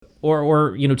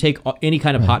or take any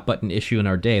kind of hot button issue in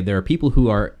our day. There are people who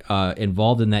are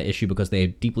involved in that issue because they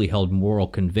have deeply held moral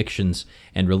convictions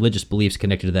and religious beliefs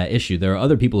connected to that issue. There are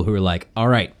other people who are like, all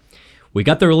right, we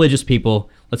got the religious people.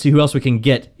 Let's see who else we can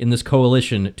get in this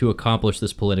coalition to accomplish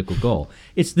this political goal.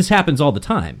 This happens all the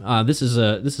time. This is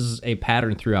a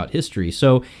pattern throughout history.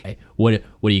 So, what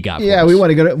do you got? Yeah, for us? we want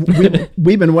to go.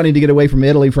 We've been wanting to get away from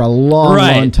Italy for a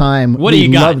long time. What do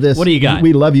you got? Love this. What do you got?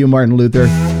 We love you, Martin Luther.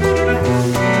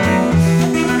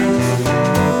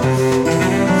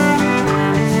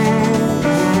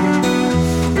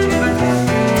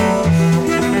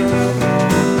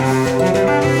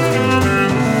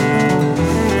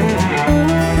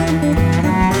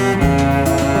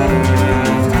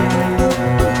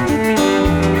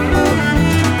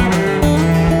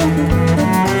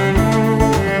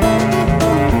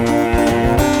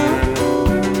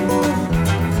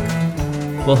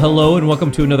 Well, hello and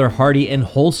welcome to another hearty and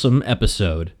wholesome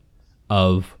episode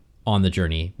of On the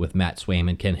Journey with Matt Swaim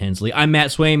and Ken Hensley. I'm Matt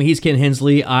Swaim. He's Ken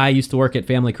Hensley. I used to work at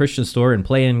Family Christian Store and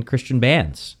play in Christian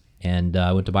bands, and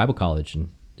I went to Bible college and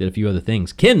did a few other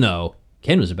things. Ken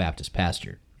was a Baptist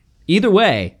pastor. Either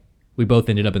way, we both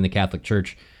ended up in the Catholic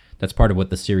Church. That's part of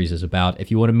what the series is about.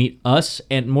 If you want to meet us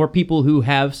and more people who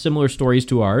have similar stories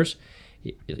to ours,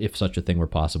 if such a thing were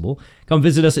possible, come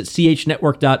visit us at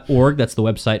chnetwork.org. That's the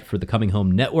website for the Coming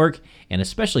Home Network. And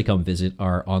especially come visit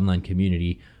our online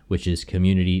community, which is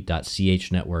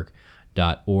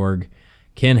community.chnetwork.org.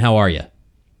 Ken, how are you?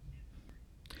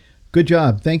 Good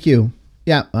job. Thank you.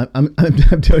 Yeah, I'm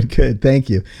doing good. Thank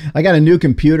you. I got a new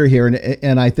computer here,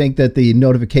 and I think that the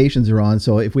notifications are on.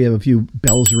 So if we have a few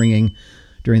bells ringing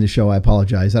during the show, I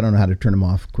apologize. I don't know how to turn them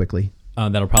off quickly.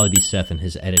 That'll probably be Seth and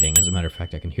his editing. As a matter of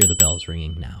fact, I can hear the bells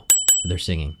ringing now. They're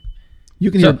singing.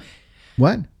 You can hear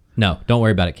what? No, don't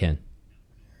worry about it, Ken.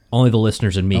 Only the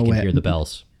listeners and me can hear the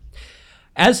bells.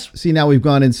 See, now we've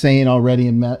gone insane already,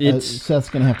 and Seth's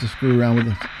going to have to screw around with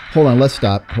it. Hold on, let's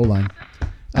stop. Hold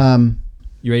on.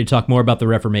 You ready to talk more about the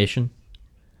Reformation?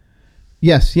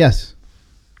 Yes.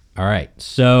 All right.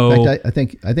 So in fact,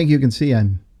 I think you can see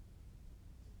I'm.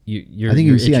 You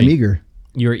can see I'm eager.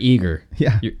 You're eager.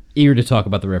 Yeah. You're eager to talk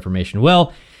about the Reformation.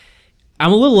 Well,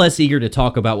 I'm a little less eager to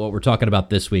talk about what we're talking about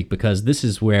this week because this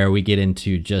is where we get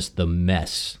into just the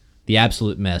mess, the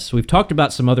absolute mess. We've talked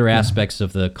about some other aspects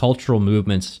of the cultural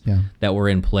movements that were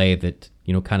in play that,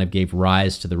 kind of gave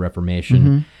rise to the Reformation.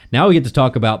 Mm-hmm. Now we get to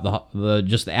talk about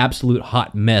the absolute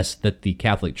hot mess that the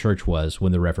Catholic Church was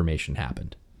when the Reformation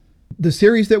happened. The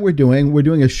series that we're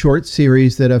doing a short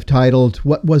series that I've titled,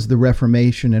 What Was the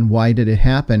Reformation and Why Did It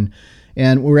Happen?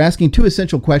 And we're asking two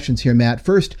essential questions here, Matt.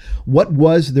 First, what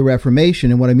was the Reformation?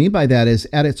 And what I mean by that is,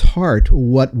 at its heart,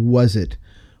 what was it?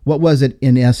 What was it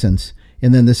in essence?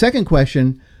 And then the second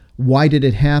question, why did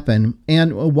it happen?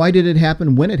 And why did it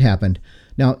happen when it happened?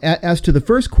 Now, as to the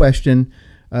first question,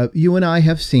 you and I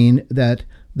have seen that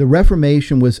the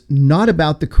Reformation was not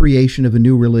about the creation of a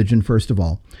new religion, first of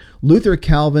all. Luther,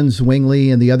 Calvin, Zwingli,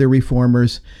 and the other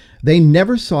reformers, they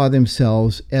never saw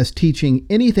themselves as teaching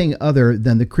anything other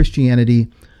than the Christianity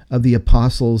of the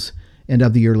apostles and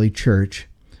of the early church.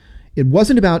 It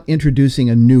wasn't about introducing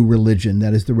a new religion,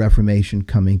 that is the Reformation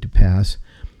coming to pass.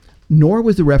 Nor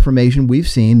was the Reformation we've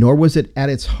seen, nor was it at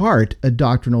its heart a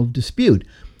doctrinal dispute,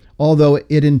 although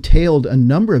it entailed a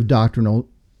number of doctrinal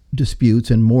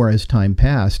disputes and more as time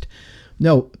passed.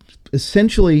 No,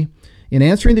 essentially, in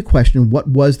answering the question, what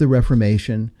was the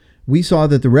Reformation, we saw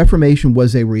that the Reformation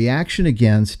was a reaction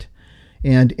against,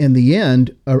 and in the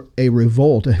end, a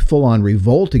revolt, a full-on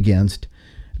revolt against,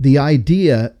 the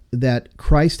idea that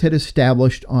Christ had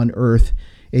established on earth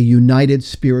a united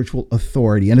spiritual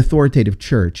authority, an authoritative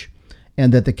church,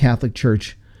 and that the Catholic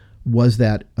Church was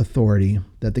that authority,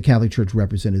 that the Catholic Church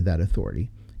represented that authority.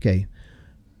 Okay,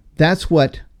 that's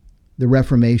what the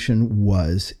Reformation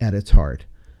was at its heart.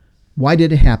 Why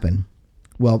did it happen?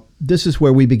 Well, this is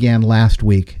where we began last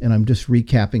week, and I'm just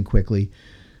recapping quickly.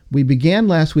 We began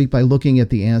last week by looking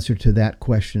at the answer to that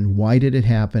question, why did it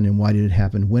happen, and why did it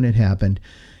happen when it happened?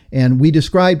 And we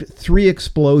described three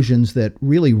explosions that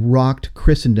really rocked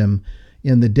Christendom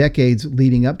in the decades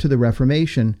leading up to the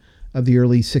Reformation of the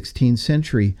early 16th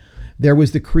century. There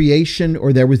was the creation,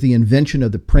 or there was the invention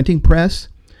of the printing press,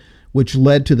 which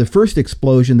led to the first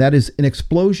explosion, that is an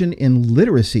explosion in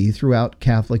literacy throughout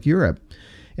Catholic Europe.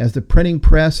 As the printing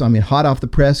press, hot off the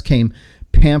press came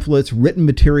pamphlets, written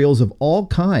materials of all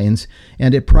kinds,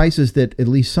 and at prices that at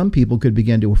least some people could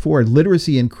begin to afford.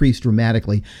 Literacy increased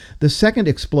dramatically. The second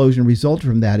explosion resulted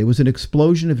from that. It was an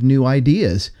explosion of new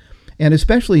ideas, and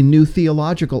especially new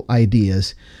theological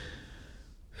ideas,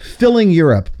 filling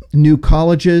Europe. new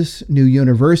colleges, new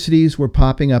universities were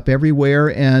popping up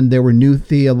everywhere, and there were new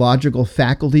theological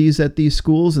faculties at these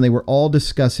schools, and they were all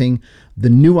discussing the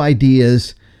new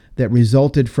ideas that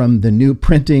resulted from the new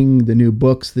printing, the new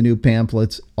books, the new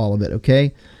pamphlets, all of it,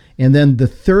 okay? And then the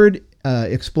third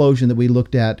explosion that we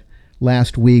looked at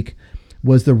last week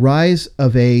was the rise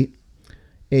of an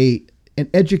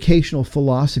educational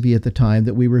philosophy at the time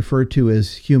that we refer to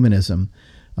as humanism.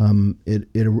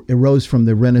 It arose from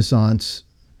the Renaissance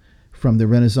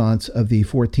of the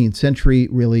 14th century,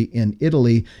 really, in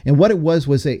Italy. And what it was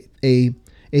a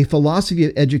philosophy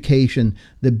of education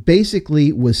that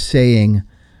basically was saying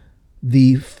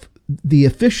the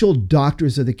official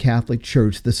doctors of the Catholic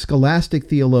Church, the scholastic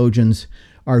theologians,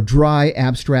 are dry,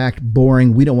 abstract,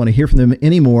 boring. We don't want to hear from them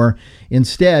anymore.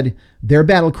 Instead, their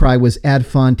battle cry was ad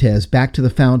fontes, back to the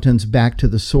fountains, back to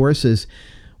the sources.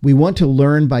 We want to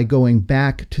learn by going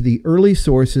back to the early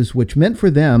sources, which meant for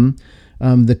them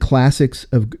the classics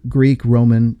of Greek,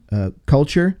 Roman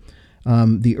culture,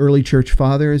 the early church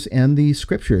fathers, and the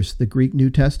scriptures, the Greek New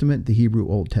Testament, the Hebrew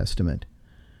Old Testament.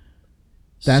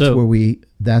 That's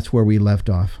where we left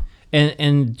off.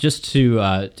 And just to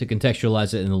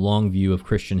contextualize it in the long view of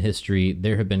Christian history,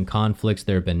 there have been conflicts,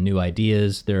 there have been new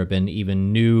ideas, there have been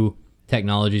even new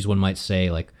technologies, one might say,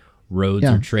 like roads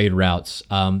or trade routes.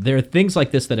 There are things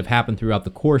like this that have happened throughout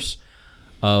the course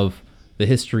of the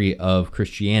history of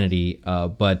Christianity,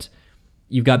 but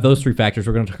you've got those three factors.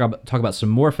 We're going to talk about some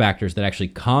more factors that actually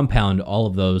compound all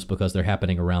of those because they're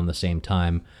happening around the same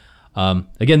time.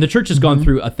 Again, the church has gone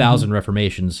through 1,000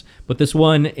 reformations, but this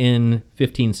one in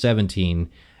 1517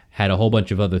 had a whole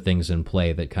bunch of other things in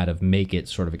play that kind of make it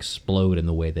sort of explode in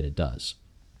the way that it does.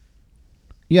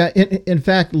 Yeah, in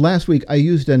fact, last week I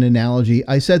used an analogy.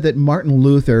 I said that Martin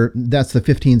Luther, that's the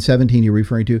 1517 you're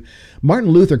referring to, Martin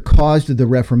Luther caused the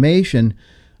Reformation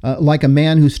like a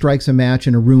man who strikes a match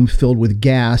in a room filled with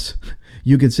gas,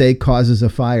 you could say, causes a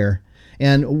fire.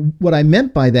 And what I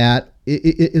meant by that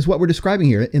is what we're describing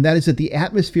here, and that is that the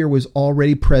atmosphere was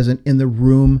already present in the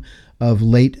room of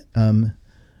late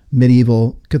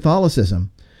medieval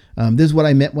Catholicism. This is what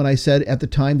I meant when I said at the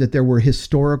time that there were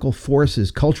historical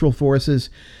forces, cultural forces,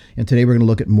 and today we're going to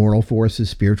look at moral forces,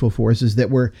 spiritual forces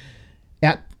that were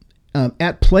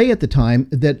at play at the time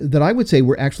that I would say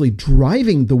were actually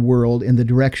driving the world in the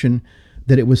direction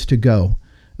that it was to go.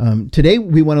 Today,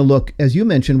 we want to look, as you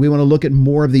mentioned, we want to look at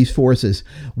more of these forces.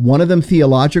 One of them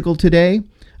theological today,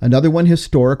 another one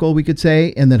historical, we could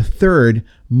say, and then a third,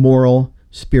 moral,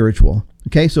 spiritual.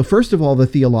 Okay, so first of all, the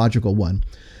theological one.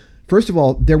 First of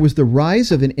all, there was the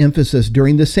rise of an emphasis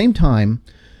during the same time,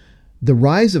 the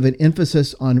rise of an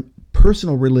emphasis on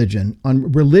personal religion,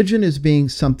 on religion as being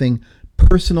something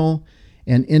personal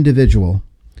and individual.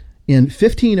 In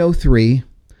 1503,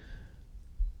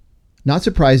 not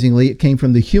surprisingly, it came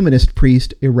from the humanist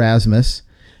priest Erasmus.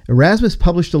 Erasmus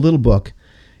published a little book.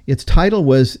 Its title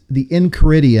was The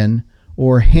Enchiridion,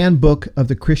 or Handbook of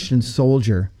the Christian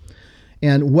Soldier.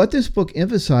 And what this book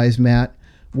emphasized, Matt,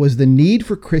 was the need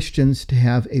for Christians to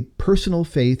have a personal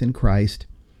faith in Christ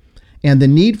and the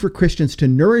need for Christians to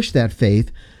nourish that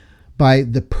faith by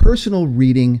the personal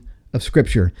reading of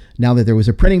Scripture. Now that there was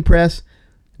a printing press,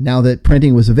 now that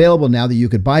printing was available, now that you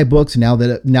could buy books, now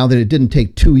that it didn't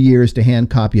take 2 years to hand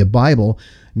copy a Bible,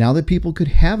 now that people could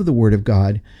have the Word of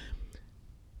God,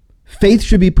 faith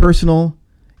should be personal,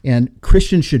 and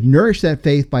Christians should nourish that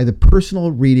faith by the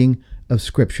personal reading of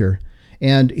Scripture.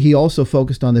 And he also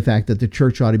focused on the fact that the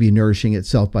church ought to be nourishing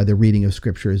itself by the reading of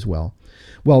Scripture as well.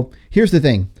 Well, here's the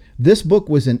thing. This book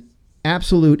was an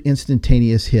absolute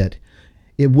instantaneous hit.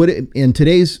 It would, in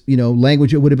today's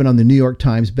language, it would have been on the New York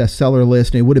Times bestseller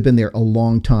list, and it would have been there a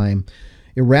long time.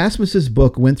 Erasmus's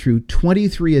book went through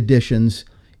 23 editions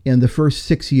in the first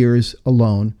 6 years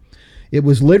alone. It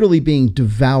was literally being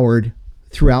devoured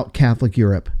throughout Catholic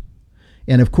Europe.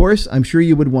 And of course, I'm sure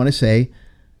you would want to say,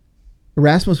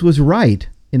 Erasmus was right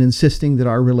in insisting that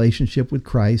our relationship with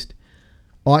Christ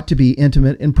ought to be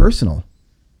intimate and personal.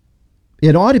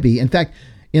 It ought to be. In fact,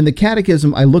 in the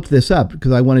Catechism, I looked this up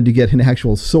because I wanted to get an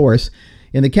actual source.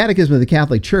 In the Catechism of the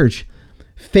Catholic Church,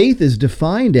 faith is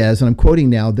defined as, and I'm quoting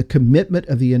now, the commitment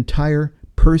of the entire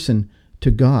person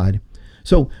to God.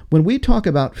 So when we talk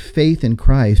about faith in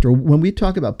Christ, or when we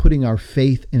talk about putting our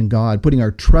faith in God, putting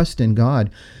our trust in God,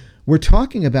 we're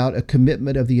talking about a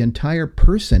commitment of the entire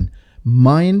person,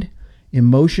 mind,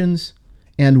 emotions,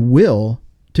 and will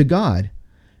to God.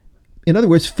 In other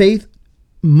words, faith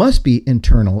must be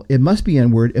internal, it must be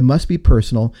inward, it must be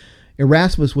personal.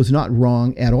 Erasmus was not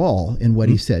wrong at all in what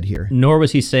he said here. Nor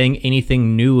was he saying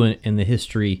anything new in the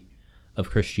history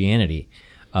of Christianity,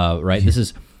 right? This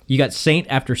is, You got saint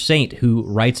after saint who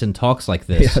writes and talks like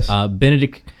this. Yes.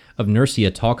 Benedict of Nursia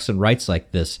talks and writes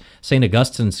like this. St.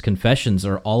 Augustine's confessions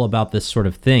are all about this sort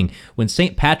of thing. When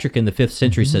St. Patrick in the 5th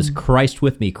century says, Christ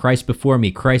with me, Christ before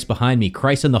me, Christ behind me,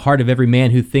 Christ in the heart of every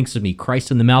man who thinks of me,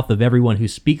 Christ in the mouth of everyone who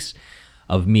speaks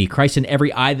of me, Christ in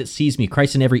every eye that sees me,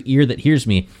 Christ in every ear that hears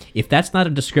me. If that's not a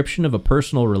description of a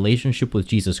personal relationship with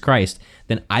Jesus Christ,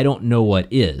 then I don't know what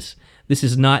is. This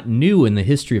is not new in the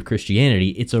history of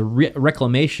Christianity. It's a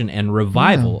reclamation, and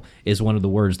revival is one of the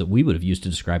words that we would have used to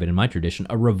describe it in my tradition.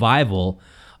 A revival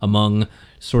among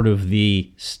sort of the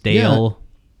stale,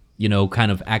 kind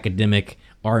of academic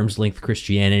arm's length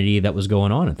Christianity that was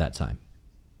going on at that time.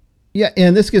 Yeah,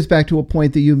 and this gets back to a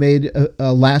point that you made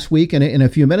last week and a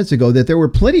few minutes ago, that there were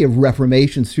plenty of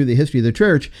reformations through the history of the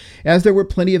church, as there were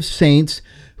plenty of saints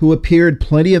who appeared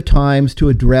plenty of times to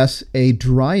address a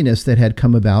dryness that had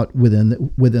come about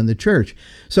within the church.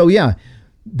 So yeah,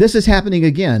 this is happening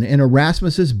again, and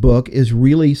Erasmus's book is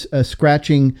really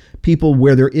scratching people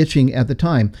where they're itching at the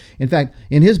time. In fact,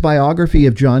 in his biography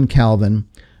of John Calvin,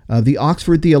 the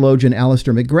Oxford theologian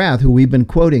Alistair McGrath, who we've been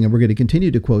quoting, and we're going to continue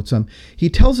to quote some, he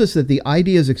tells us that the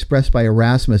ideas expressed by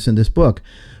Erasmus in this book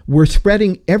were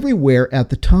spreading everywhere at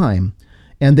the time,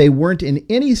 and they weren't in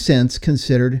any sense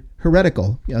considered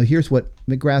heretical. Here's what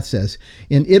McGrath says.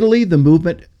 In Italy, the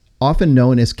movement, often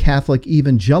known as Catholic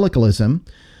evangelicalism,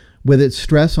 with its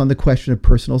stress on the question of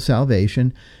personal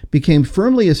salvation, became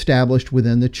firmly established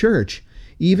within the church,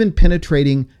 even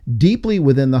penetrating deeply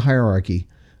within the hierarchy,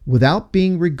 without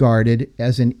being regarded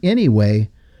as in any way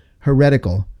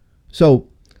heretical. So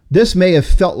this may have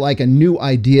felt like a new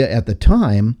idea at the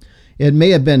time. It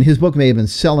may have been, his book may have been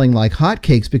selling like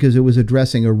hotcakes because it was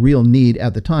addressing a real need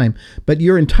at the time. But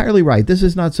you're entirely right. This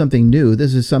is not something new.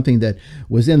 This is something that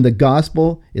was in the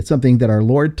gospel. It's something that our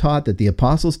Lord taught, that the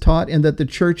apostles taught, and that the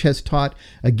church has taught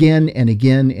again and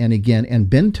again and again, and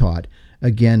been taught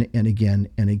again and again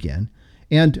and again.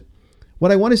 And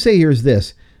what I want to say here is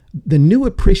this. The new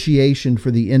appreciation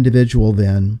for the individual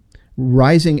then,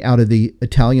 rising out of the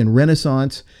Italian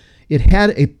Renaissance, it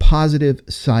had a positive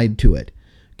side to it.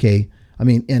 Okay. I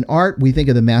mean, in art, we think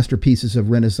of the masterpieces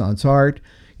of Renaissance art.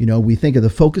 We think of the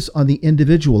focus on the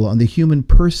individual, on the human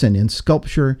person, in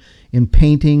sculpture, in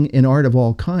painting, in art of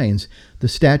all kinds. The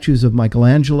statues of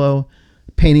Michelangelo,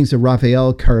 paintings of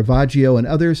Raphael, Caravaggio, and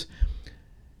others.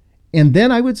 And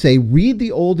then I would say, read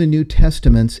the Old and New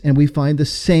Testaments, and we find the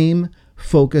same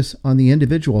focus on the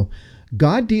individual.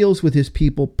 God deals with his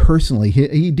people personally.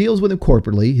 He deals with them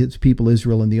corporately, his people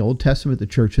Israel in the Old Testament, the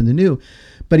church in the New.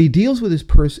 But he deals with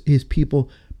his people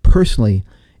personally.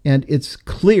 And it's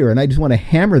clear, and I just want to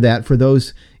hammer that for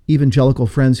those evangelical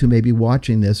friends who may be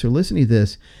watching this or listening to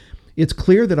this. It's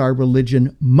clear that our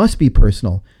religion must be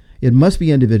personal. It must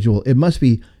be individual. It must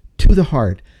be to the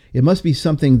heart. It must be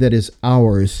something that is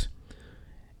ours.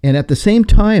 And at the same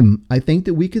time, I think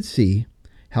that we could see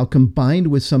how, combined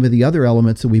with some of the other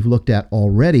elements that we've looked at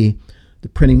already, the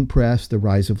printing press, the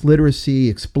rise of literacy,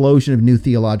 explosion of new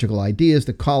theological ideas,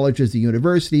 the colleges, the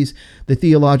universities, the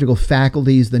theological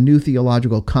faculties, the new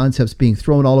theological concepts being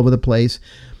thrown all over the place,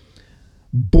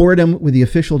 boredom with the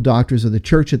official doctors of the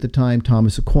church at the time,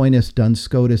 Thomas Aquinas, Duns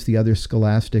Scotus, the other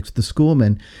scholastics, the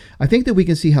schoolmen. I think that we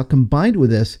can see how, combined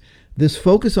with this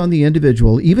focus on the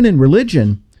individual, even in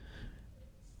religion,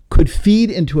 could feed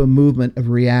into a movement of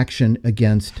reaction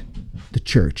against the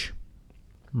church.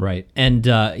 Right. And,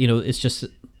 it's just,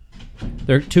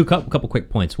 there are couple quick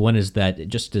points. One is that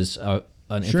just as an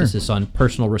emphasis on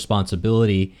personal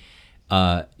responsibility,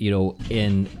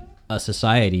 in a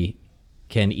society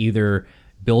can either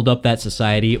build up that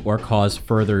society or cause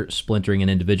further splintering and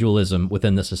individualism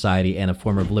within the society, and a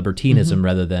form of libertinism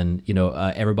rather than,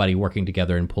 everybody working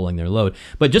together and pulling their load.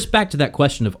 But just back to that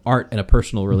question of art and a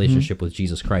personal relationship with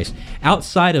Jesus Christ.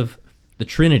 Outside of the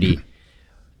Trinity,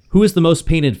 who is the most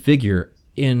painted figure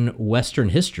in Western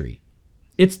history?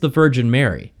 It's the Virgin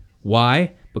Mary.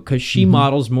 Why? Because she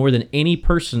models more than any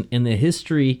person in the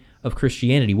history of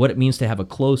Christianity what it means to have a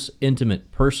close,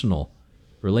 intimate, personal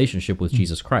relationship with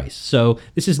Jesus Christ. So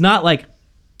this is not like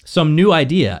some new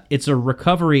idea. It's a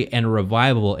recovery and a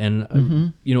revival and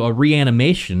a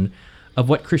reanimation of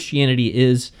what Christianity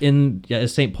is.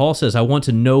 As St. Paul says, I want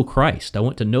to know Christ. I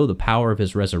want to know the power of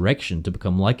his resurrection, to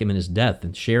become like him in his death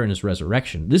and share in his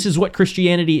resurrection. This is what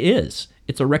Christianity is.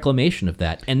 It's a reclamation of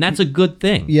that, and that's a good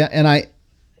thing. And I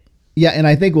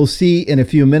think we'll see in a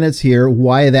few minutes here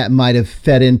why that might have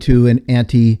fed into an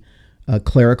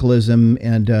anti-clericalism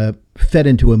and fed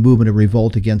into a movement of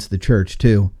revolt against the church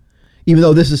too, even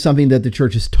though this is something that the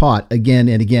church has taught again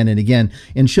and again and again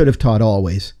and should have taught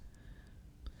always.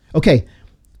 Okay,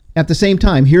 At the same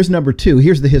time, here's number two.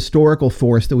 Here's the historical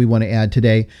force that we want to add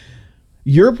today.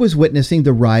 Europe was witnessing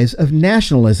the rise of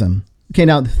nationalism. Okay,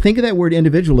 now think of that word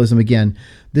individualism again.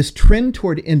 This trend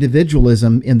toward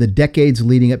individualism in the decades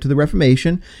leading up to the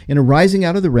Reformation and arising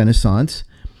out of the Renaissance,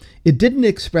 it didn't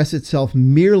express itself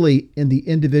merely in the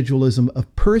individualism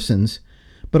of persons,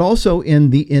 but also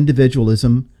in the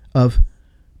individualism of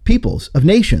peoples, of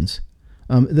nations.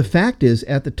 The fact is,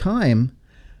 at the time,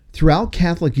 throughout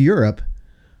Catholic Europe,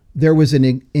 there was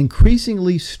an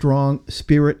increasingly strong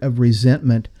spirit of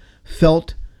resentment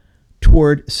felt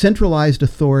toward centralized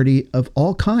authority of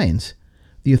all kinds,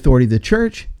 the authority of the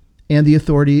church and the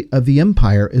authority of the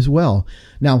empire as well.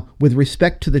 Now, with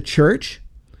respect to the church,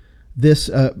 this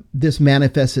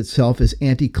manifests itself as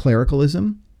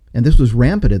anti-clericalism, and this was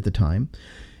rampant at the time.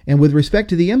 And with respect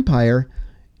to the empire,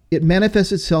 it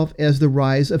manifests itself as the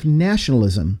rise of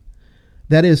nationalism.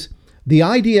 That is, the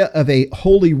idea of a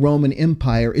Holy Roman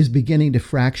Empire is beginning to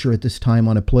fracture at this time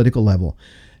on a political level.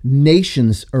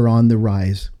 Nations are on the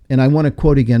rise. And I want to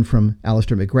quote again from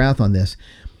Alistair McGrath on this.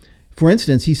 For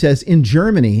instance, he says, in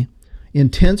Germany,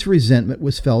 intense resentment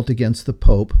was felt against the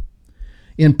Pope.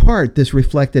 In part, this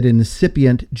reflected an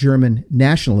incipient German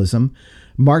nationalism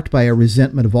marked by a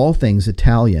resentment of all things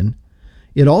Italian.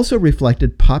 It also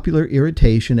reflected popular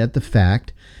irritation at the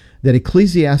fact that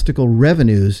ecclesiastical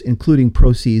revenues, including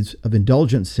proceeds of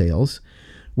indulgence sales,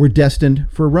 were destined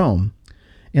for Rome,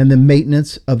 and the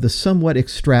maintenance of the somewhat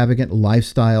extravagant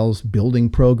lifestyles, building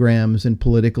programs, and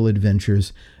political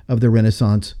adventures of the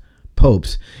Renaissance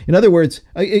popes. In other words,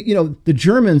 the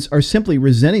Germans are simply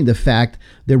resenting the fact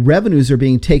that revenues are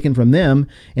being taken from them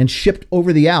and shipped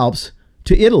over the Alps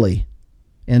to Italy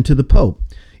and to the Pope.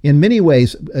 In many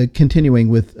ways, continuing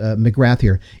with McGrath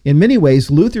here, in many ways,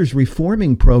 Luther's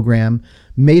reforming program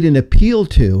made an appeal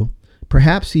to,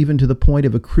 perhaps even to the point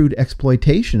of a crude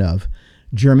exploitation of,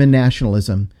 German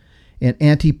nationalism and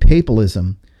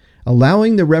anti-papalism,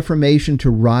 allowing the Reformation to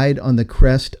ride on the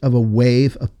crest of a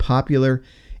wave of popular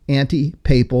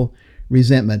anti-papal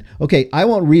resentment. Okay, I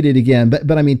won't read it again,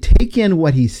 but I mean, take in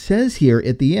what he says here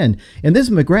at the end. And this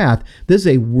is McGrath. This is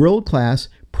a world-class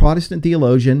Protestant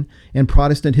theologian and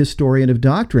Protestant historian of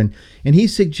doctrine. And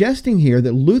he's suggesting here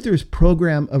that Luther's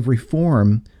program of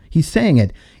reform, he's saying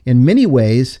it, in many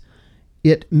ways,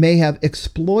 it may have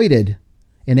exploited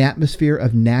an atmosphere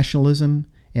of nationalism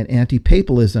and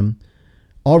anti-papalism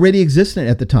already existent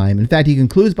at the time. In fact, he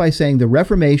concludes by saying the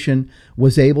Reformation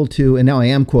was able to, and now I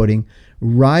am quoting,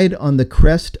 ride on the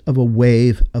crest of a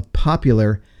wave of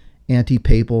popular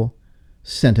anti-papal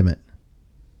sentiment.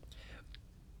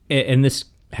 And this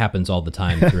happens all the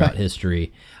time throughout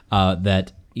history,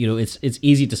 that, it's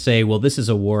easy to say, well, this is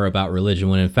a war about religion,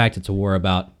 when in fact it's a war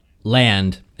about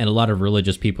land, and a lot of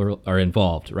religious people are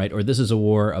involved, right? Or this is a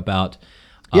war about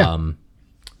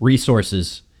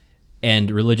resources,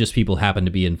 and religious people happen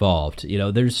to be involved. Take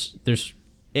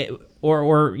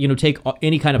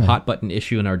any kind of hot button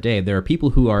issue in our day. There are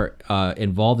people who are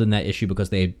involved in that issue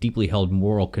because they have deeply held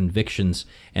moral convictions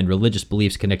and religious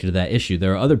beliefs connected to that issue.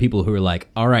 There are other people who are like,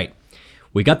 all right,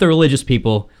 we got the religious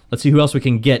people. Let's see who else we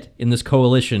can get in this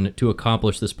coalition to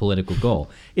accomplish this political goal.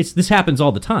 This happens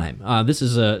all the time. This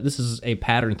is a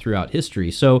pattern throughout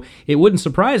history. So it wouldn't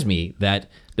surprise me that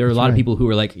there are a lot of people who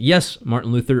are like, yes,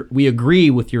 Martin Luther, we agree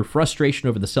with your frustration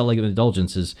over the selling of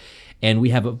indulgences, and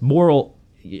we have a moral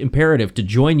imperative to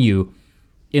join you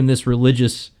in this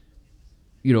religious,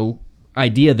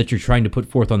 idea that you're trying to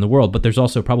put forth on the world. But there's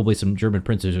also probably some German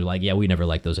princes who are like, yeah, we never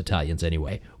liked those Italians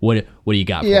anyway. What do you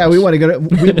got for us? We want to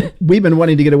go. We've been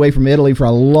wanting to get away from Italy for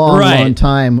a long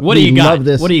time. What do you got? Love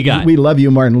this. What do you got? We love you,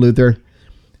 Martin Luther.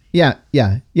 Yeah.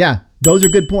 Those are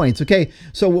good points. Okay,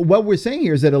 so what we're saying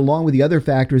here is that along with the other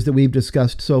factors that we've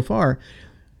discussed so far,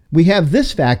 we have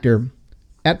this factor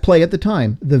at play at the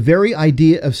time. The very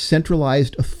idea of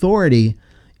centralized authority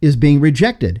is being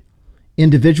rejected.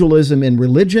 Individualism in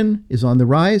religion is on the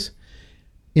rise.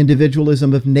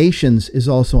 Individualism of nations is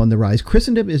also on the rise.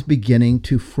 Christendom is beginning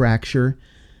to fracture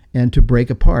and to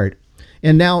break apart.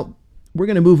 And now we're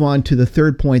going to move on to the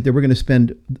third point that we're going to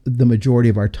spend the majority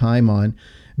of our time on.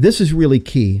 This is really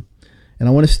key. And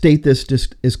I want to state this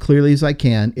just as clearly as I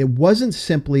can. It wasn't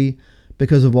simply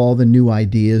because of all the new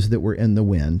ideas that were in the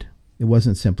wind. It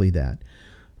wasn't simply that.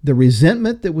 The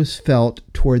resentment that was felt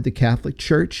toward the Catholic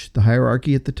Church, the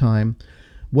hierarchy at the time,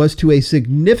 was to a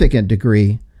significant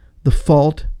degree the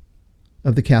fault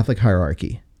of the Catholic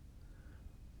hierarchy.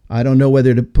 I don't know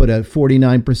whether to put a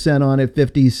 49% on it,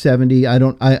 50, 70.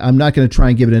 I'm not going to try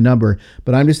and give it a number,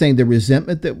 but I'm just saying the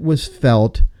resentment that was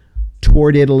felt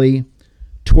toward Italy,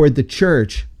 toward the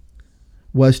church,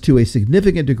 was to a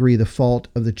significant degree the fault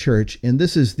of the church. And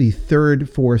this is the third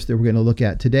force that we're going to look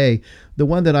at today, the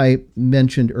one that I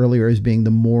mentioned earlier as being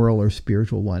the moral or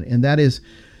spiritual one. And that is,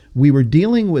 we were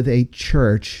dealing with a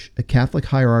church, a Catholic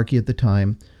hierarchy at the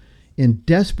time, in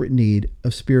desperate need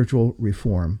of spiritual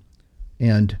reform.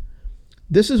 And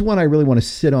this is one I really want to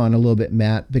sit on a little bit,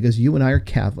 Matt, because you and I are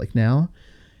Catholic now,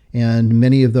 and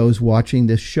many of those watching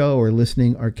this show or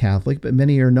listening are Catholic, but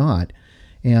many are not.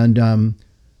 And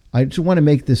I just want to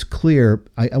make this clear.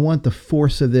 I want the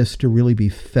force of this to really be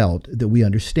felt, that we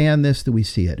understand this, that we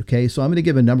see it, okay? So I'm going to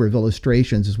give a number of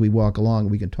illustrations as we walk along.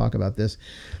 We can talk about this.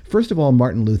 First of all,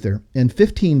 Martin Luther. In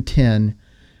 1510,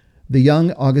 the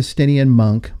young Augustinian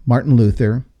monk, Martin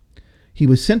Luther, he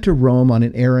was sent to Rome on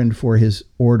an errand for his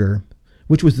order,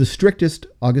 which was the strictest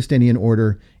Augustinian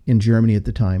order in Germany at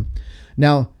the time.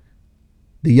 Now,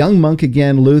 the young monk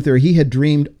again, Luther, he had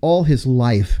dreamed all his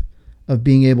life of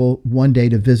being able one day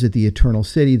to visit the eternal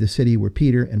city, the city where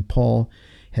Peter and Paul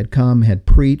had come, had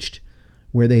preached,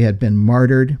 where they had been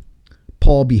martyred,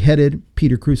 Paul beheaded,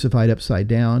 Peter crucified upside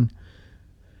down.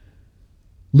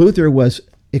 Luther was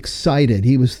excited.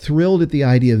 He was thrilled at the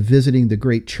idea of visiting the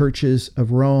great churches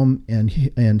of Rome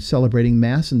and celebrating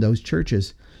Mass in those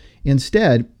churches.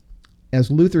 Instead,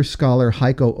 as Luther scholar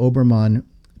Heiko Obermann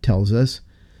tells us,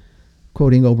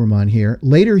 quoting Obermann here,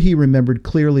 later he remembered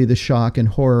clearly the shock and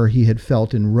horror he had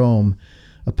felt in Rome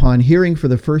upon hearing for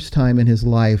the first time in his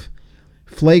life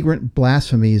flagrant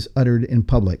blasphemies uttered in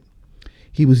public.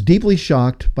 He was deeply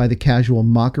shocked by the casual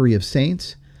mockery of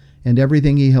saints and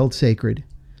everything he held sacred.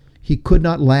 He could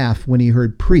not laugh when he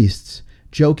heard priests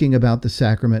joking about the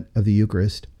sacrament of the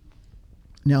Eucharist.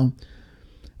 Now,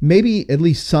 maybe at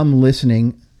least some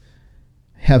listening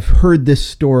have heard this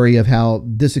story of how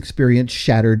this experience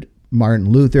shattered Martin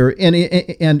Luther,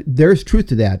 and there's truth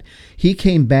to that. He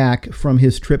came back from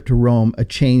his trip to Rome a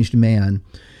changed man.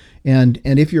 And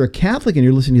if you're a Catholic and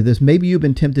you're listening to this, maybe you've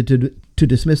been tempted to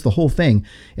dismiss the whole thing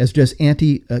as just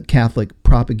anti-Catholic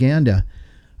propaganda.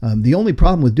 The only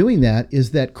problem with doing that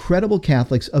is that credible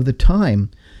Catholics of the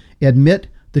time admit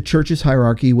the church's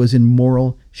hierarchy was in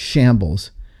moral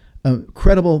shambles.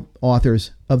 Credible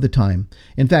authors of the time.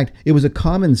 In fact, it was a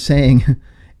common saying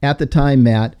at the time,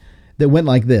 Matt, that went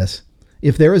like this: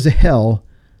 if there is a hell,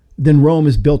 then Rome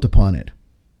is built upon it.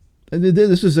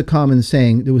 This is a common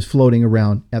saying that was floating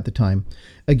around at the time.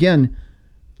 Again,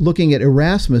 looking at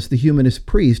Erasmus, the humanist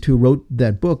priest who wrote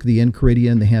that book, the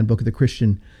Enchiridion, the Handbook of the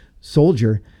Christian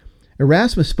Soldier,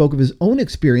 Erasmus spoke of his own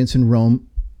experience in Rome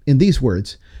in these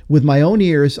words: with my own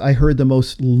ears, I heard the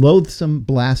most loathsome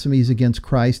blasphemies against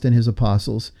Christ and his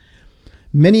apostles.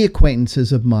 Many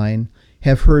acquaintances of mine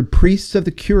have heard priests of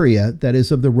the Curia, that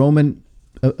is of the Roman,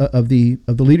 of the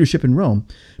leadership in Rome,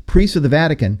 priests of the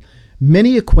Vatican.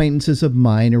 Many acquaintances of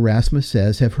mine, Erasmus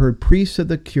says, have heard priests of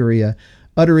the Curia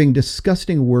uttering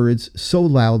disgusting words so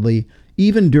loudly,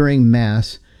 even during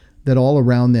Mass, that all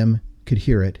around them could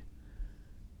hear it.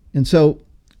 And so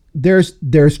there's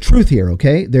truth here,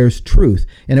 okay? There's truth.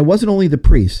 And it wasn't only the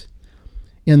priests.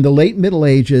 In the Middle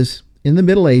Ages, in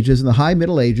the High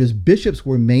Middle Ages, bishops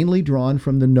were mainly drawn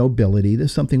from the nobility.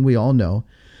 This is something we all know.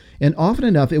 And often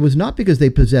enough, it was not because they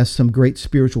possessed some great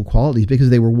spiritual qualities, because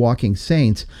they were walking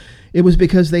saints. It was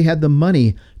because they had the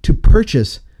money to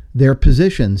purchase their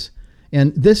positions.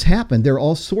 And this happened. There are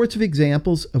all sorts of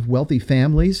examples of wealthy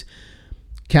families,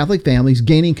 Catholic families,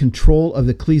 gaining control of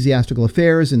the ecclesiastical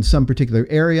affairs in some particular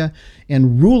area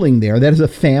and ruling there. That is a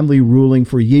family ruling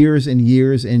for years and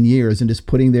years and years, and just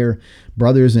putting their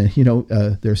brothers and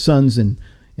their sons and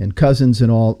cousins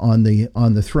and all on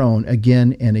the throne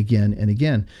again and again and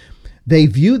again. They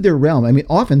viewed their realm. I mean,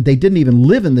 often they didn't even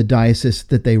live in the diocese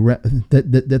that they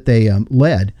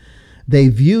led. They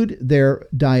viewed their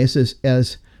diocese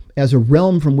as a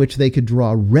realm from which they could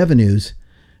draw revenues,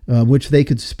 which they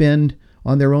could spend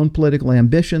on their own political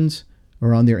ambitions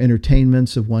or on their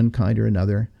entertainments of one kind or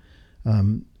another.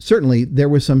 Certainly, there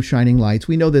were some shining lights.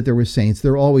 We know that there were saints.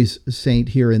 There were always a saint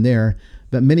here and there,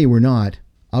 but many were not.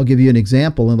 I'll give you an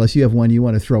example, unless you have one you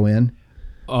want to throw in.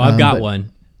 Oh, I've got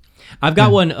one. I've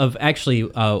got one of actually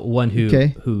one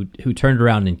who turned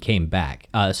around and came back.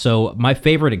 So my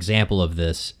favorite example of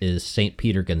this is Saint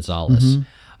Peter Gonzalez,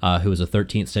 who was a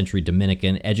 13th century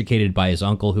Dominican, educated by his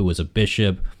uncle, who was a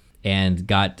bishop, and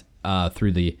got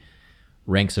through the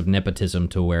ranks of nepotism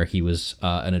to where he was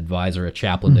an advisor, a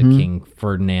chaplain to King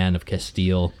Ferdinand of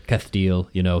Castile.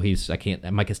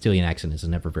 My Castilian accent is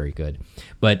never very good.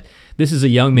 But this is a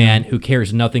young man who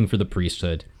cares nothing for the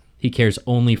priesthood. He cares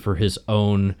only for his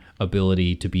own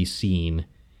ability to be seen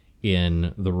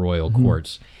in the royal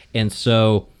courts. And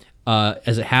so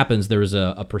as it happens, there was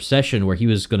a procession where he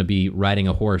was going to be riding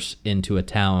a horse into a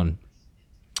town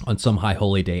on some high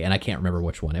holy day, and I can't remember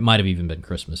which one. It might have even been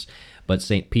Christmas. But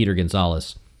St. Peter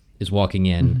Gonzalez is walking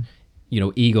in,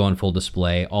 ego on full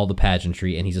display, all the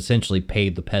pageantry, and he's essentially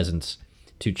paid the peasants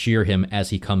to cheer him as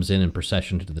he comes in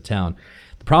procession to the town.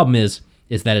 The problem is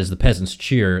that as the peasants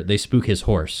cheer, they spook his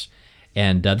horse.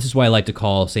 And this is why I like to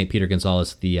call St. Peter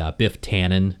Gonzalez the Biff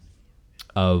Tannen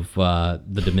of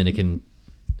the Dominican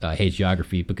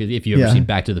hagiography, because if you ever seen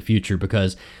Back to the Future,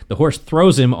 because the horse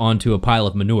throws him onto a pile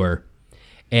of manure,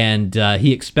 and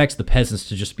he expects the peasants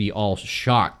to just be all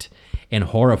shocked and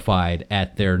horrified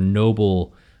at their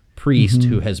noble priest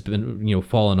who has been,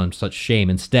 fallen on such shame.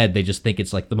 Instead, they just think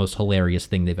it's like the most hilarious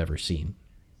thing they've ever seen.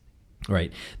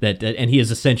 Right. And he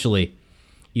is essentially,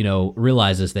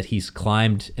 realizes that he's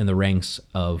climbed in the ranks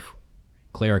of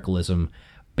clericalism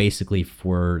basically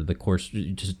for the course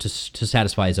to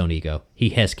satisfy his own ego.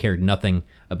 He has cared nothing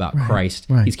about Christ.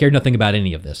 Right. He's cared nothing about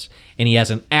any of this. And he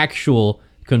has an actual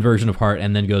conversion of heart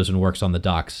and then goes and works on the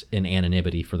docks in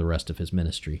anonymity for the rest of his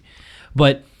ministry.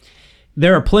 But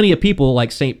there are plenty of people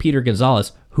like St. Peter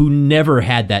Gonzalez who never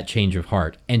had that change of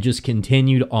heart and just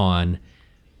continued on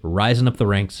rising up the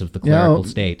ranks of the clerical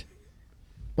state.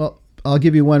 Well, I'll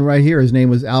give you one right here. His name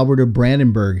was Albert of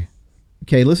Brandenburg.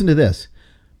 Okay, listen to this.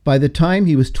 By the time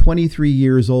he was 23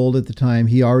 years old at the time,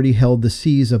 he already held the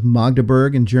sees of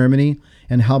Magdeburg in Germany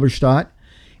and Halberstadt,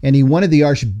 and he wanted the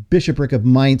Archbishopric of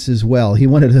Mainz as well. He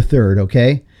wanted a third,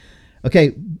 okay?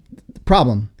 Okay,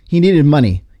 problem. He needed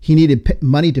money. He needed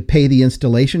money to pay the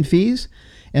installation fees,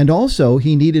 and also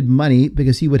he needed money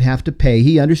because he would have to pay,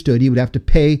 he understood he would have to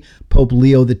pay Pope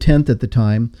Leo X at the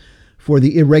time for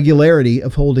the irregularity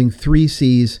of holding 3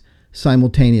 sees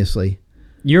simultaneously.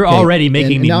 You're already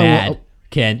making me mad,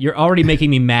 Ken. You're already making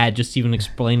me mad just even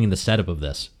explaining the setup of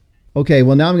this. Okay,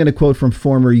 well, now I'm going to quote from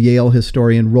former Yale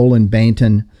historian Roland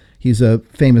Bainton. He's a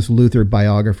famous Luther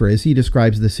biographer as he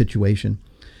describes the situation.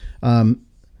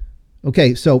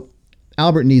 Okay, so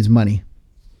Albert needs money.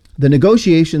 The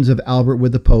negotiations of Albert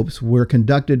with the popes were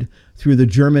conducted through the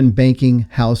German banking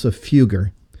house of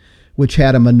Fugger, which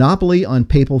had a monopoly on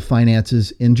papal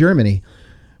finances in Germany.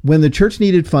 When the church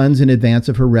needed funds in advance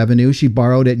of her revenue, she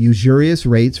borrowed at usurious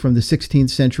rates from the 16th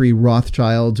century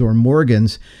Rothschilds or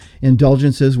Morgans.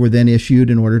 Indulgences were then issued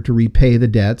in order to repay the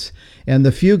debts, and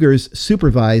the Fuggers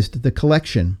supervised the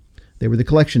collection. They were the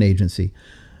collection agency.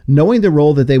 Knowing the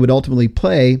role that they would ultimately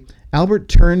play, Albert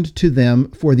turned to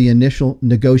them for the initial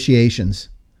negotiations.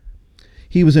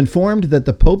 He was informed that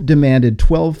the Pope demanded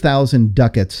 12,000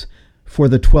 ducats for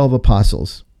the 12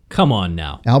 apostles. Come on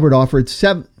now. Albert offered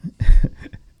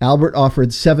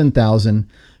 7,000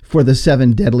 for the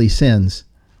 7 deadly sins.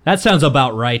 That sounds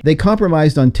about right. They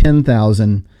compromised on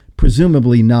 10,000,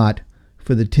 presumably not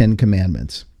for the 10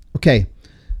 commandments. Okay,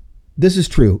 this is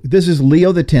true. This is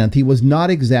Leo X. He was not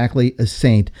exactly a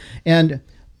saint. And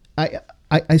I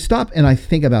stop and I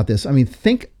think about this. I mean,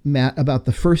 think, Matt, about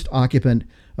the first occupant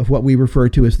of what we refer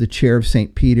to as the chair of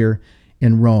St. Peter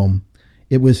in Rome.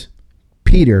 It was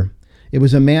Peter. It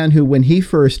was a man who, when he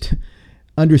first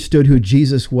understood who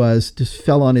Jesus was, just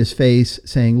fell on his face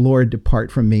saying, "Lord,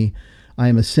 depart from me. I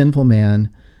am a sinful man."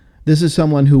 This is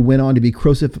someone who went on to be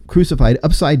crucified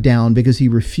upside down because he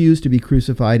refused to be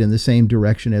crucified in the same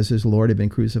direction as his Lord had been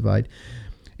crucified.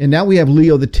 And now we have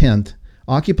Leo X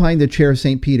occupying the chair of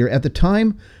St. Peter at the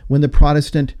time when the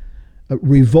Protestant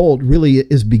revolt really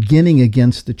is beginning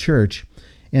against the church.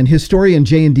 And historian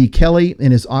J.N.D. Kelly,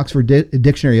 in his Oxford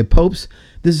Dictionary of Popes,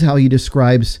 this is how he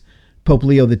describes Pope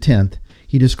Leo X.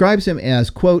 He describes him as,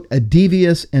 quote, a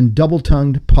devious and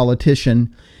double-tongued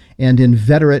politician and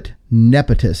inveterate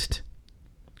nepotist.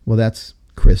 Well, that's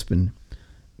crisp and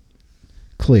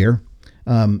clear.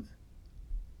 And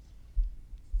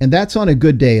that's on a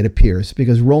good day, it appears,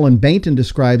 because Roland Bainton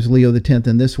describes Leo X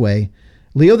in this way.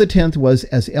 Leo X was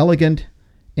as elegant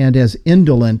and as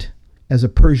indolent as a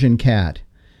Persian cat.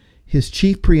 His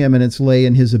chief preeminence lay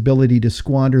in his ability to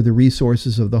squander the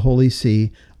resources of the Holy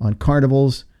See on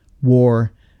carnivals,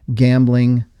 war,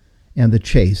 gambling, and the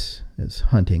chase, as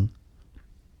hunting.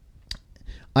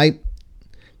 I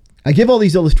give all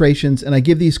these illustrations and I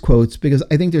give these quotes because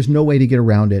I think there's no way to get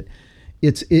around it.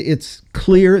 It's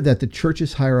clear that the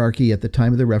church's hierarchy at the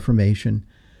time of the Reformation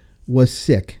was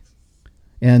sick,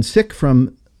 and sick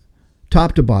from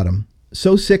top to bottom.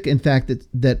 So sick, in fact,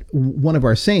 that one of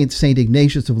our saints, St.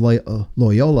 Ignatius of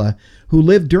Loyola, who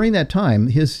lived during that time,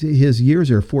 his years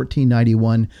are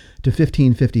 1491 to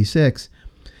 1556,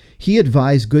 he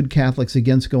advised good Catholics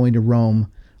against going to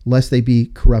Rome lest they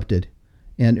be corrupted.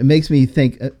 And it makes me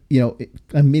think,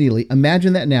 immediately,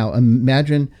 imagine that now.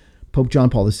 Imagine Pope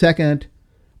John Paul II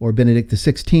or Benedict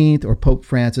XVI or Pope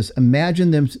Francis.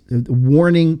 Imagine them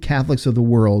warning Catholics of the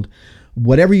world,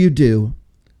 whatever you do,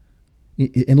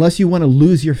 unless you want to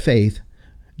lose your faith,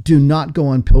 do not go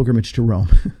on pilgrimage to Rome.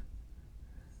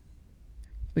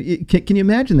 Can you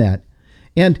imagine that?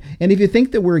 And if you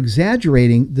think that we're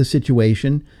exaggerating the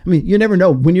situation, I mean, you never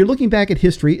know. When you're looking back at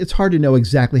history, it's hard to know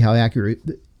exactly how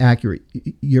accurate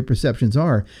your perceptions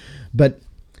are. But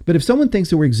if someone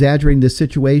thinks that we're exaggerating this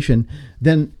situation,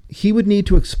 then he would need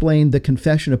to explain the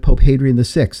confession of Pope Hadrian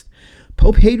VI.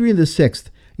 Pope Hadrian VI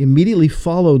immediately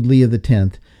followed Leo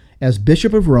X as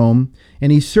Bishop of Rome,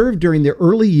 and he served during the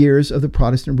early years of the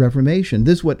Protestant Reformation.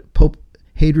 This is what Pope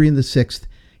Hadrian VI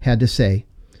had to say.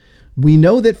 We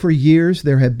know that for years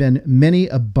there have been many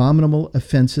abominable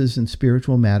offenses in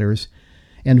spiritual matters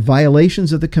and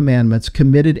violations of the commandments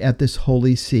committed at this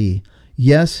holy see.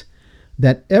 Yes,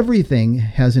 that everything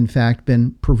has in fact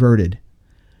been perverted.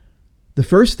 The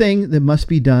first thing that must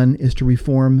be done is to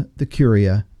reform the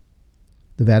Curia,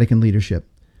 the Vatican leadership.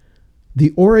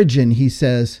 The origin, he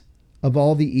says, of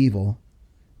all the evil.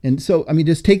 And so, I mean,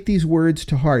 just take these words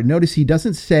to heart. Notice he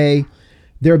doesn't say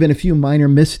there have been a few minor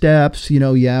missteps,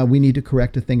 we need to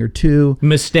correct a thing or two.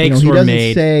 Mistakes were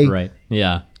made. Right.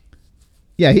 Yeah.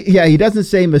 He doesn't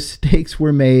say mistakes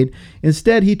were made.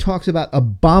 Instead, he talks about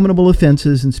abominable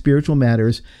offenses in spiritual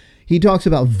matters. He talks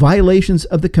about violations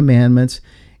of the commandments.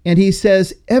 And he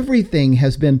says everything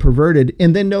has been perverted.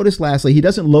 And then notice, lastly, he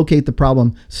doesn't locate the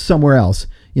problem somewhere else.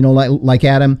 Like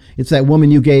Adam, it's that woman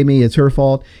you gave me, it's her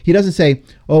fault. He doesn't say,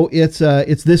 oh, it's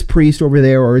this priest over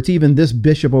there, or it's even this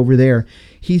bishop over there.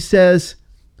 He says,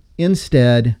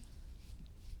 instead,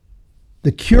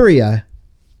 the Curia,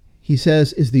 he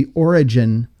says, is the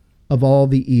origin of all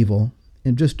the evil.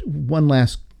 And just one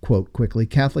last quote quickly.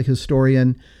 Catholic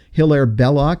historian Hilaire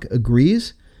Belloc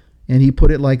agrees, and he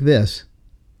put it like this: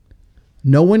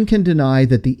 no one can deny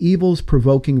that the evils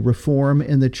provoking reform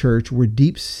in the church were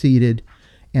deep-seated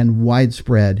and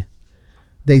widespread.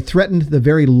 They threatened the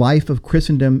very life of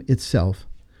Christendom itself.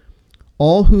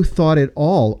 All who thought at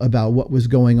all about what was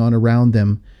going on around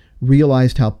them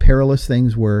realized how perilous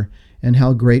things were and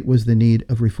how great was the need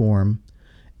of reform.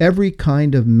 Every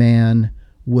kind of man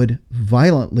would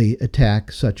violently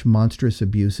attack such monstrous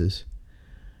abuses.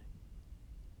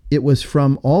 It was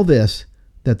from all this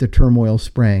that the turmoil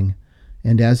sprang,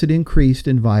 and as it increased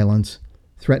in violence,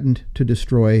 threatened to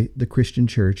destroy the Christian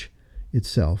church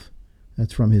itself.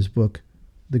 That's from his book,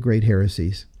 The Great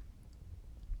Heresies.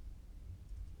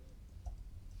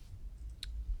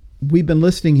 We've been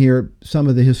listing here some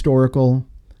of the historical,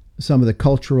 some of the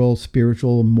cultural,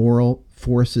 spiritual, moral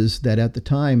forces that at the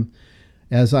time,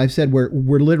 as I've said, we're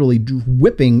literally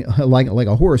whipping like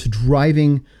a horse,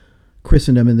 driving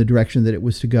Christendom in the direction that it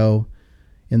was to go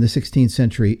in the 16th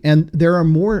century. And there are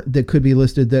more that could be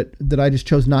listed that I just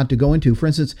chose not to go into. For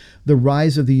instance, the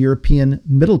rise of the European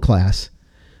middle class.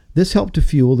 This helped to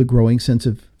fuel the growing sense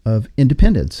of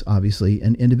independence, obviously,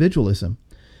 and individualism.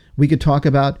 We could talk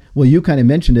about, well, you kind of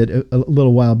mentioned it a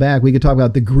little while back, we could talk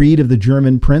about the greed of the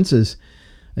German princes.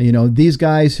 These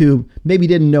guys who maybe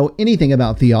didn't know anything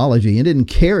about theology and didn't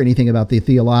care anything about the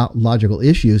theological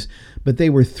issues, but they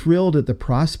were thrilled at the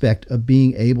prospect of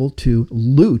being able to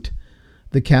loot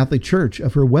the Catholic Church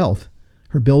of her wealth,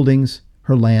 her buildings,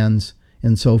 her lands,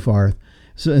 and so forth.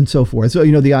 So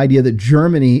the idea that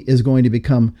Germany is going to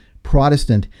become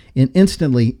Protestant, and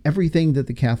instantly everything that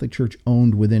the Catholic Church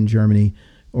owned within Germany,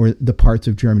 or the parts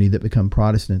of Germany that become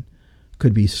Protestant,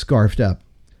 could be scarfed up.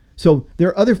 So there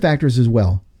are other factors as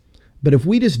well. But if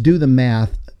we just do the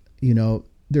math,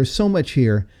 there's so much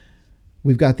here.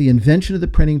 We've got the invention of the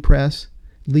printing press,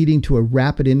 leading to a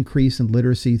rapid increase in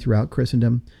literacy throughout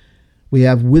Christendom. We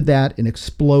have with that an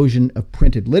explosion of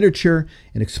printed literature,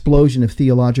 an explosion of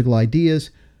theological ideas,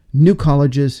 new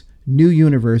colleges, new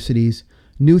universities,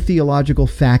 new theological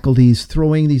faculties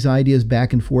throwing these ideas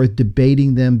back and forth,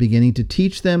 debating them, beginning to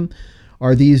teach them.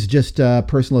 Are these just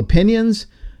personal opinions,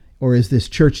 or is this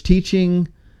church teaching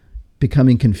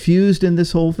becoming confused in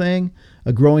this whole thing?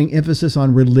 A growing emphasis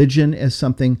on religion as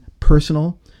something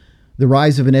personal. The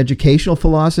rise of an educational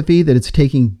philosophy that it's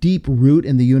taking deep root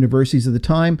in the universities of the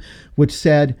time, which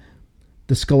said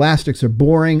the scholastics are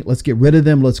boring. Let's get rid of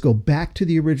them. Let's go back to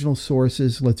the original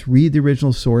sources. Let's read the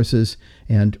original sources,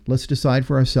 and let's decide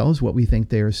for ourselves what we think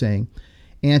they are saying.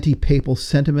 Anti-papal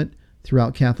sentiment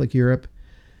throughout Catholic Europe,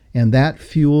 and that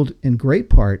fueled in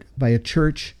great part by a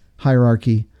church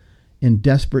hierarchy in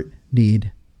desperate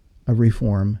need of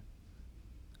reform.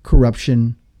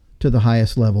 Corruption to the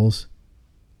highest levels.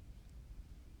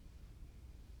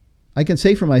 I can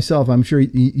say for myself, I'm sure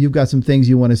you've got some things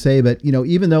you want to say, but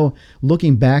even though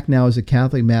looking back now as a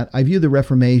Catholic, Matt, I view the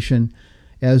Reformation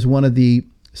as one of the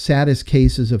saddest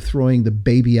cases of throwing the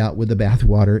baby out with the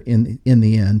bathwater in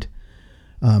the end.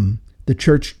 The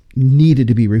church needed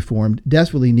to be reformed,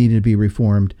 desperately needed to be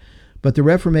reformed, but the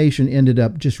Reformation ended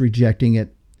up just rejecting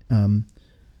it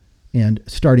and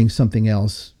starting something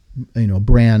else,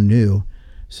 brand new.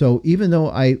 So even though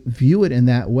I view it in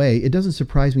that way, it doesn't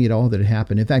surprise me at all that it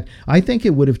happened. In fact, I think it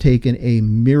would have taken a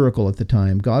miracle at the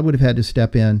time. God would have had to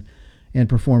step in and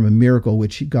perform a miracle,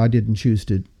 which God didn't choose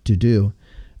to do,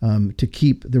 to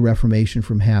keep the Reformation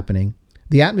from happening.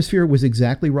 The atmosphere was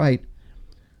exactly right.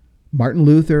 Martin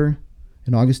Luther,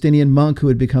 an Augustinian monk who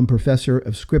had become professor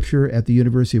of scripture at the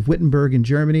University of Wittenberg in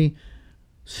Germany,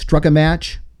 struck a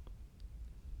match,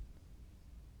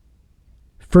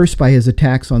 first by his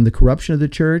attacks on the corruption of the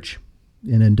church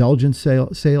and indulgence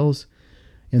sales,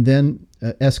 and then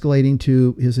escalating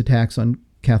to his attacks on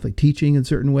Catholic teaching in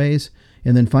certain ways,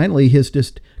 and then finally his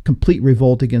just complete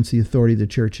revolt against the authority of the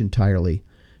church entirely,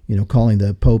 calling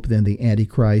the Pope then the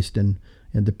Antichrist and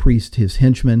the priest his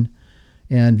henchman,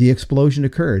 and the explosion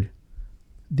occurred.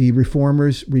 The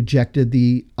reformers rejected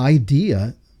the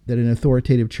idea that an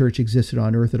authoritative church existed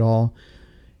on earth at all.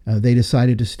 They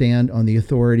decided to stand on the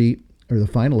authority, or the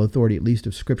final authority at least,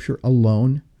 of Scripture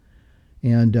alone.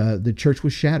 And the church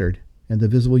was shattered. And the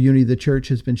visible unity of the church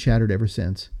has been shattered ever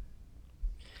since.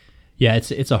 Yeah,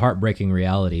 it's a heartbreaking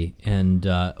reality. And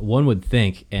one would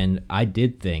think, and I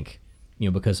did think,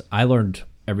 because I learned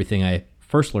everything I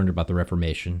first learned about the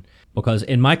Reformation, because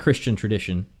in my Christian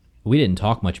tradition, we didn't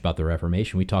talk much about the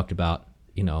Reformation. We talked about,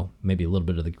 maybe a little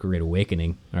bit of the Great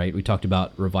Awakening, right? We talked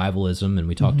about revivalism, and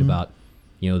we talked about,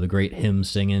 the great hymn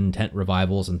singing, tent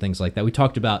revivals, and things like that. We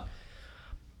talked about,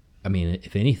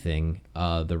 if anything,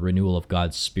 the renewal of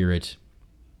God's Spirit,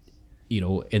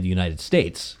 in the United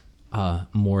States,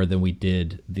 more than we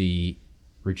did the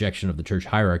rejection of the church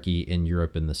hierarchy in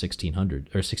Europe in the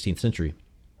 16th century.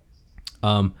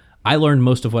 I learned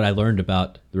most of what I learned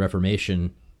about the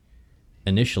Reformation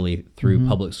initially through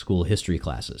public school history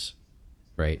classes,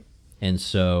 right? And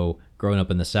so growing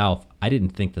up in the South, I didn't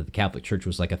think that the Catholic Church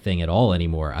was like a thing at all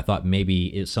anymore. I thought maybe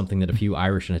it's something that a few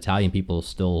Irish and Italian people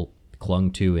still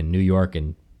clung to in New York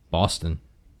and Boston,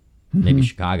 maybe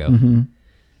Chicago.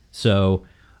 So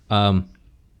part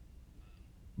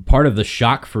of the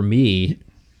shock for me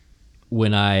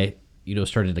when I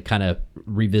started to kind of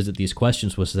revisit these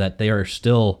questions was that they are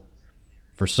still,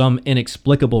 for some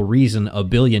inexplicable reason, a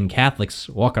billion Catholics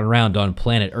walking around on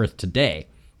planet Earth today.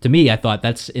 To me, I thought,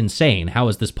 that's insane. How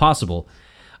is this possible?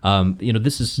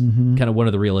 This is kind of one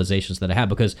of the realizations that I have,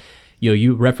 because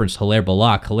you referenced Hilaire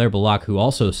Belloc, who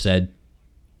also said,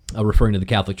 referring to the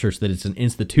Catholic Church, that it's an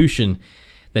institution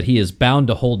that he is bound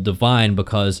to hold divine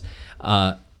because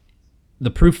the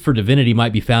proof for divinity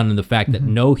might be found in the fact that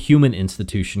no human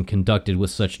institution conducted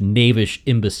with such knavish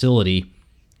imbecility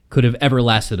could have ever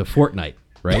lasted a fortnight,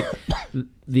 right?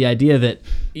 The idea that,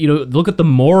 look at the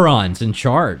morons in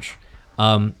charge.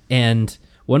 And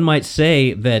one might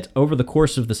say that over the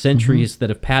course of the centuries that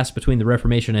have passed between the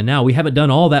Reformation and now, we haven't done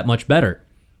all that much better,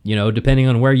 depending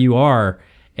on where you are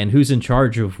and who's in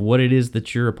charge of what it is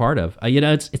that you're a part of.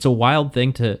 It's a wild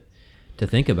thing to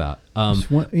think about.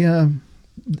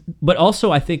 But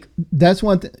also, I think that's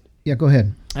one thing. Yeah, go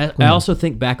ahead. I also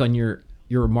think back on your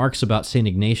remarks about St.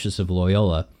 Ignatius of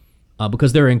Loyola,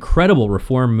 because there are incredible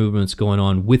reform movements going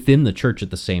on within the church at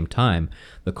the same time.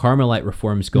 The Carmelite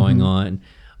reforms going on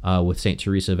with St.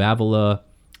 Teresa of Avila,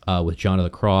 with John of the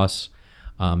Cross.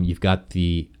 You've got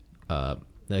the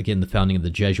founding of the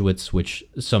Jesuits, which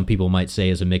some people might say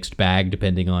is a mixed bag,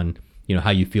 depending on how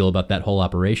you feel about that whole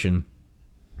operation.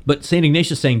 But St.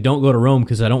 Ignatius saying, don't go to Rome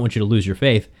because I don't want you to lose your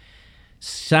faith,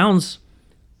 sounds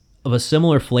of a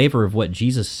similar flavor of what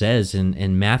Jesus says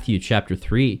in Matthew chapter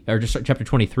 3, or just chapter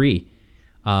 23,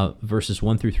 verses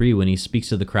 1 through 3, when he speaks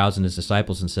to the crowds and his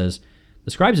disciples and says,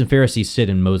 the scribes and Pharisees sit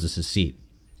in Moses' seat.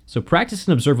 So practice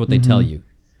and observe what they tell you,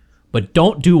 but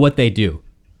don't do what they do,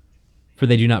 for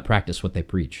they do not practice what they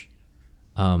preach.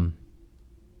 It's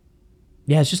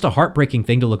just a heartbreaking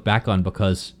thing to look back on,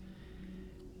 because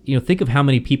think of how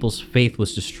many people's faith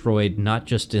was destroyed, not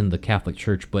just in the Catholic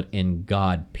Church, but in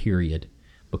God, period,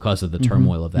 because of the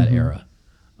turmoil of that era.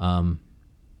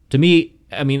 To me,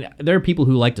 there are people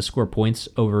who like to score points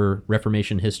over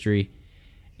Reformation history,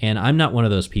 and I'm not one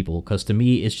of those people, because to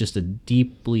me, it's just a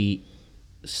deeply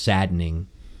saddening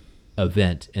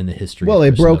event in the history. Well,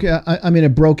 it broke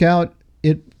out.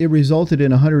 It resulted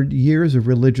in 100 years of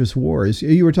religious wars.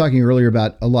 You were talking earlier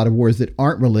about a lot of wars that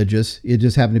aren't religious. It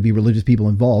just happened to be religious people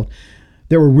involved.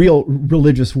 There were real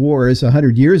religious wars,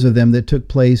 100 years of them, that took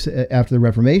place after the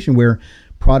Reformation, where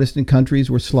Protestant countries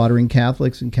were slaughtering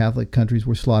Catholics and Catholic countries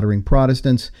were slaughtering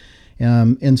Protestants.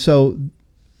 And so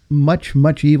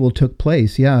much evil took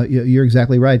place. Yeah, you're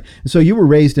exactly right. So you were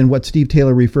raised in what Steve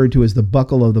Taylor referred to as the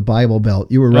buckle of the Bible Belt.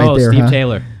 You were right there, Steve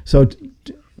Taylor. So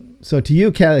to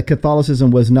you,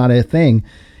 Catholicism was not a thing,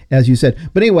 as you said.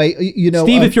 But anyway,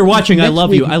 Steve, if you're watching, I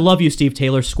love you. I love you, Steve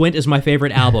Taylor. Squint is my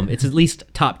favorite album. It's at least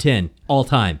top 10 all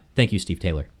time. Thank you, Steve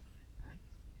Taylor.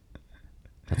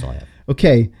 That's all I have.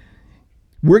 Okay.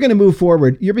 We're going to move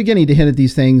forward. You're beginning to hint at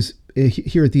these things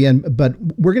here at the end, but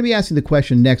we're going to be asking the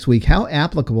question next week: how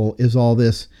applicable is all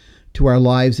this to our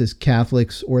lives as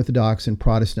Catholics, Orthodox, and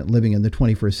Protestant living in the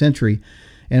 21st century?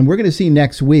 And we're going to see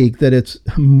next week that it's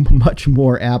much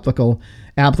more applicable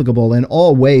in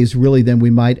all ways, really, than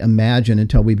we might imagine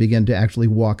until we begin to actually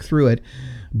walk through it.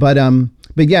 But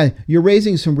yeah, you're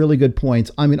raising some really good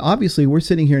points. I mean, obviously, we're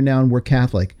sitting here now and we're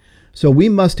Catholic, so we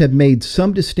must have made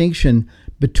some distinction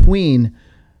between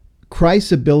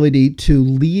Christ's ability to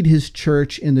lead his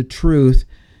church in the truth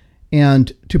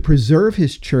and to preserve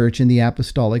his church in the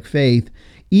apostolic faith,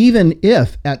 even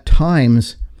if at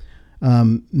times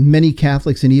many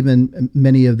Catholics and even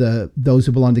many of those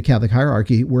who belong to the Catholic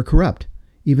hierarchy were corrupt.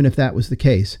 Even if that was the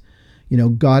case,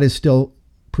 God has still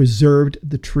preserved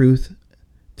the truth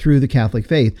through the Catholic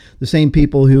faith. The same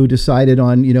people who decided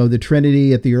on, the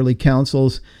Trinity at the early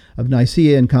councils of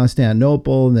Nicaea and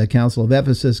Constantinople, and the Council of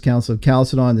Ephesus, Council of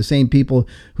Chalcedon, the same people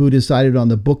who decided on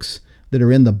the books that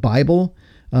are in the Bible,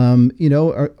 are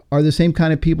the same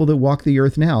kind of people that walk the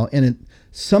earth now. And in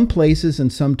some places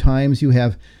and sometimes you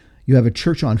have a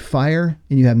church on fire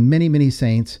and you have many, many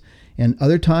saints, and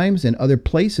other times and other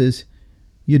places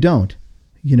you don't.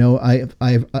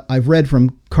 I've read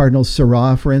from Cardinal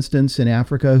Sarah, for instance, in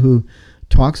Africa, who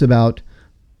talks about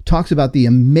the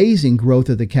amazing growth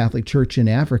of the Catholic Church in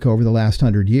Africa over the last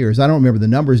 100 years. I don't remember the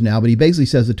numbers now, but he basically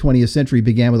says the 20th century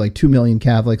began with like 2 million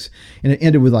Catholics and it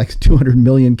ended with like 200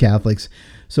 million Catholics.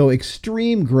 So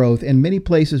extreme growth in many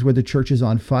places where the church is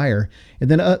on fire, and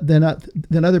then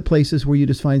other places where you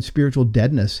just find spiritual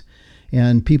deadness,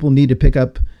 and people need to pick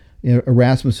up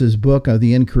Erasmus's book,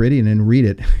 The Enchiridion, and read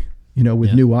it,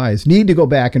 with new eyes. Need to go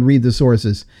back and read the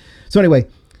sources. So anyway,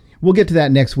 we'll get to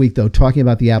that next week, though, talking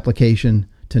about the application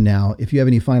to now. If you have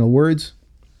any final words.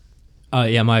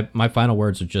 My final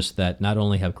words are just that not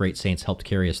only have great saints helped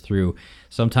carry us through,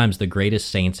 sometimes the greatest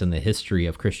saints in the history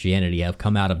of Christianity have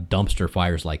come out of dumpster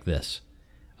fires like this.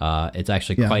 It's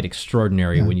actually quite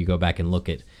extraordinary when you go back and look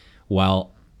at,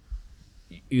 while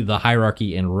the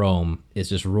hierarchy in Rome is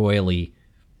just royally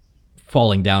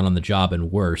falling down on the job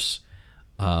and worse,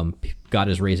 God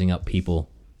is raising up people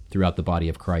throughout the body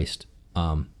of Christ.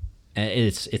 And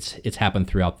it's happened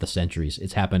throughout the centuries.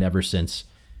 It's happened ever since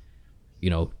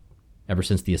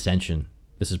the Ascension.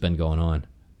 This has been going on.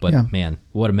 But man,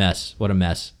 what a mess. What a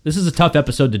mess. This is a tough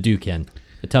episode to do, Ken.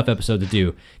 A tough episode to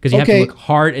do. Because you have to look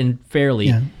hard and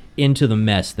fairly into the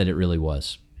mess that it really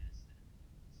was.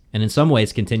 And in some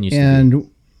ways continues to be.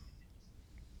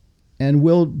 And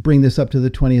we'll bring this up to the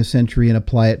 20th century and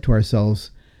apply it to ourselves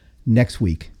next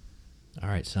week. All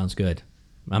right, sounds good.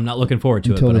 I'm not looking forward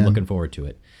to it, but I'm looking forward to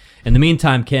it. In the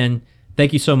meantime, Ken,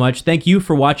 thank you so much. Thank you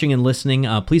for watching and listening.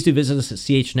 Please do visit us at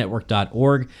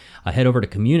chnetwork.org. Head over to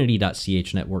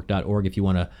community.chnetwork.org if you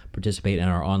want to participate in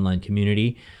our online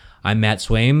community. I'm Matt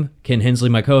Swaim, Ken Hensley,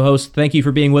 my co-host. Thank you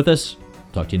for being with us.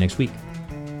 Talk to you next week.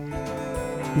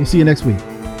 We'll see you next week.